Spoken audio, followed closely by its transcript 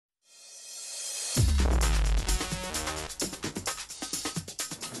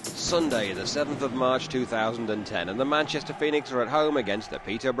Sunday, the 7th of March 2010, and the Manchester Phoenix are at home against the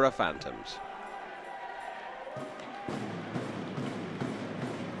Peterborough Phantoms.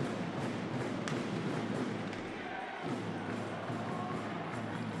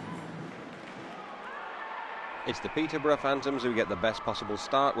 It's the Peterborough Phantoms who get the best possible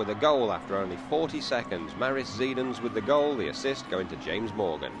start with a goal after only 40 seconds. Maris Zedens with the goal, the assist going to James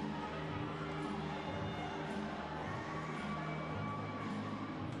Morgan.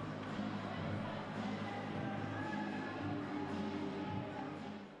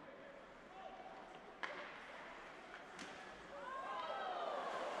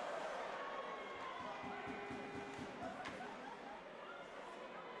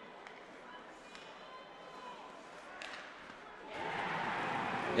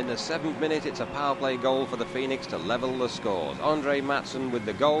 In the 7th minute, it's a power play goal for the Phoenix to level the scores. Andre Matson with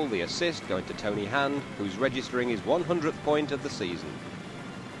the goal, the assist going to Tony Hand, who's registering his 100th point of the season.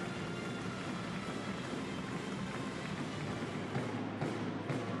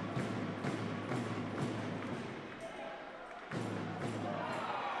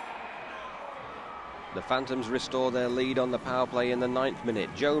 The Phantoms restore their lead on the power play in the 9th minute.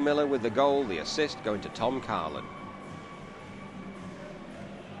 Joe Miller with the goal, the assist going to Tom Carlin.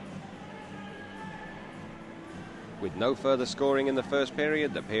 With no further scoring in the first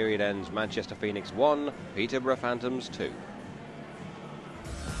period, the period ends Manchester Phoenix 1, Peterborough Phantoms 2.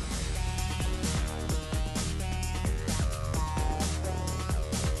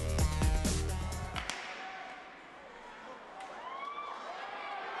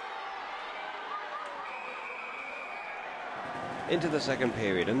 Into the second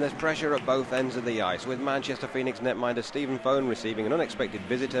period, and there's pressure at both ends of the ice, with Manchester Phoenix netminder Stephen Fone receiving an unexpected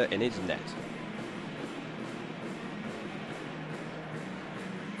visitor in his net.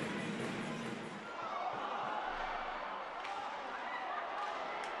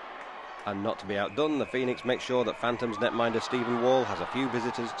 And not to be outdone, the Phoenix make sure that Phantoms netminder Stephen Wall has a few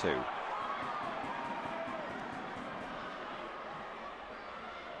visitors too.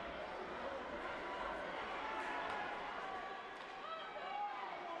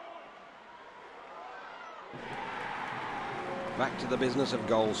 Back to the business of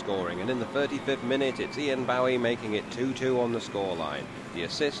goal scoring, and in the 35th minute it's Ian Bowie making it 2-2 on the scoreline. The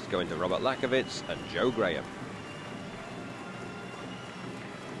assist going to Robert Lakovitz and Joe Graham.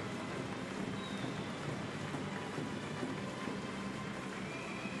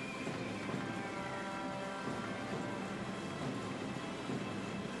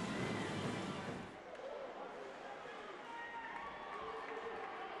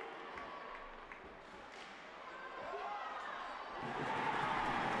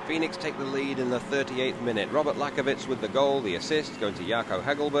 Phoenix take the lead in the 38th minute. Robert Lakovitz with the goal, the assist going to Jaco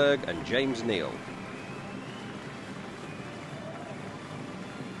Hegelberg and James Neal.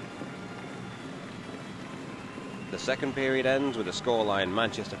 The second period ends with a scoreline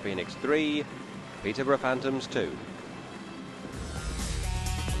Manchester Phoenix 3, Peterborough Phantoms 2.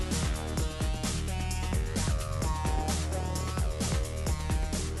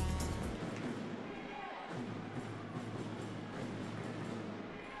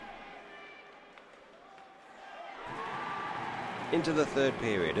 Into the third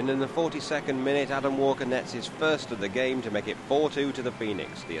period, and in the 42nd minute Adam Walker nets his first of the game to make it 4-2 to the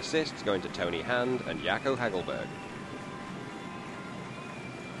Phoenix. The assists going to Tony Hand and Jaco Hegelberg.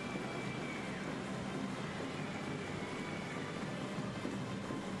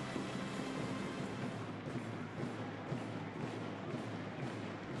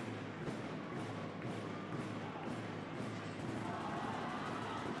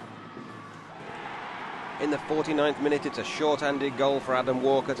 In the 49th minute, it's a short-handed goal for Adam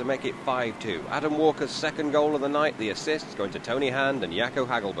Walker to make it 5-2. Adam Walker's second goal of the night, the assists going to Tony Hand and Jaco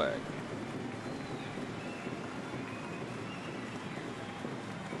Hegelberg.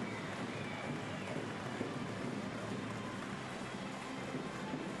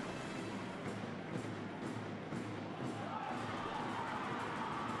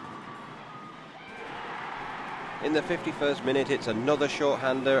 In the 51st minute, it's another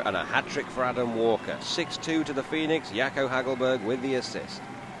short-hander and a hat-trick for Adam Walker. 6-2 to the Phoenix, Jaco Hegelberg with the assist.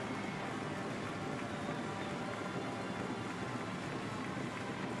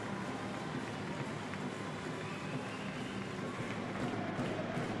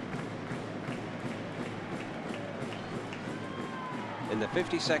 In the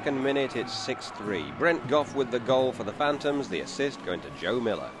 52nd minute, it's 6-3. Brent Goff with the goal for the Phantoms, the assist going to Joe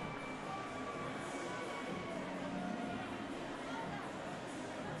Miller.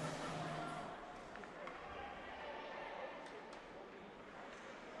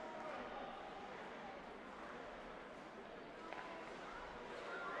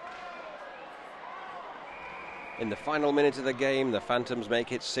 In the final minute of the game, the Phantoms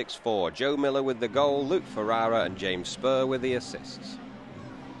make it 6-4. Joe Miller with the goal, Luke Ferrara and James Spur with the assists.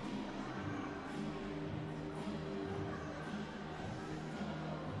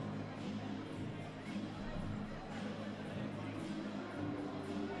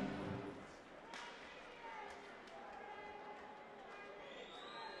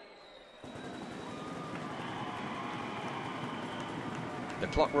 The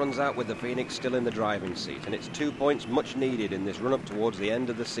clock runs out with the Phoenix still in the driving seat, and it's 2 points much needed in this run-up towards the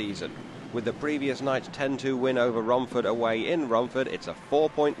end of the season. With the previous night's 10-2 win over Romford away in Romford, it's a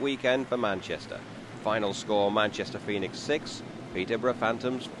 4-point weekend for Manchester. Final score, Manchester Phoenix 6, Peterborough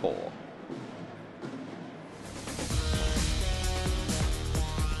Phantoms 4.